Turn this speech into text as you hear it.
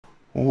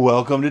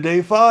Welcome to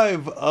day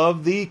 5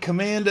 of the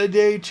Command a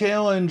Day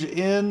challenge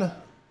in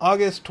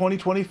August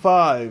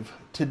 2025.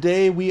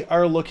 Today we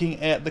are looking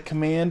at the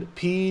command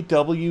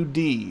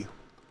pwd.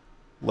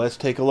 Let's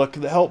take a look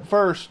at the help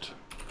first.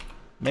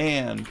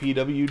 Man,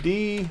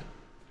 pwd,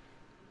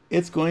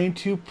 it's going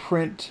to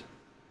print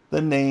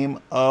the name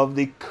of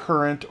the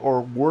current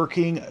or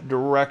working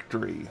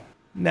directory.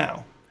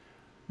 Now,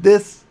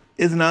 this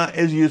is not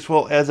as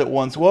useful as it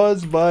once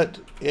was, but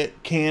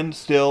it can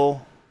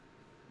still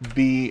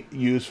be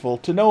useful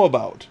to know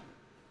about.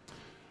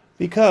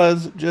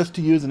 Because, just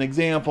to use an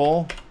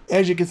example,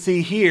 as you can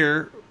see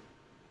here,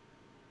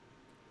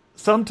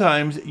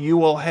 sometimes you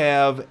will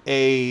have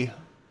a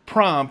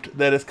prompt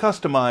that is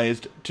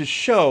customized to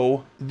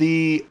show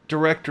the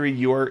directory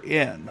you are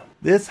in.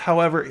 This,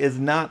 however, is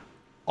not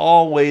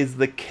always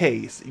the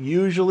case.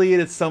 Usually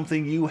it is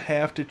something you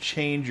have to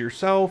change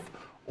yourself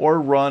or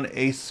run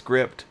a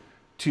script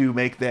to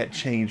make that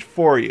change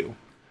for you.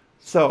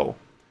 So,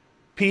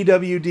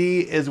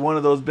 pwd is one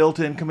of those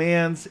built-in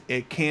commands.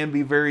 It can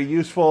be very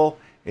useful.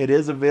 It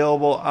is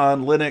available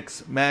on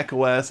Linux,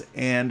 macOS,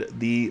 and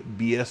the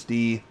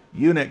BSD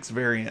Unix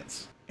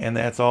variants. And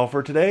that's all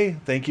for today.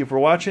 Thank you for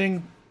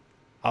watching.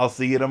 I'll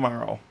see you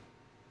tomorrow.